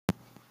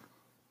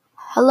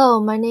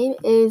Hello, my name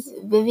is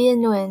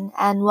Vivian Nguyen,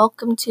 and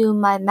welcome to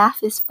my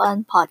Math is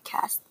Fun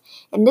podcast.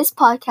 In this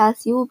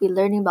podcast, you will be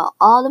learning about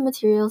all the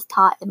materials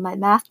taught in my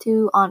Math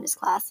 2 honors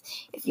class.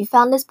 If you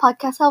found this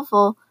podcast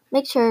helpful,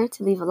 make sure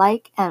to leave a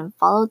like and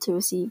follow to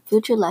receive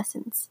future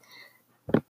lessons.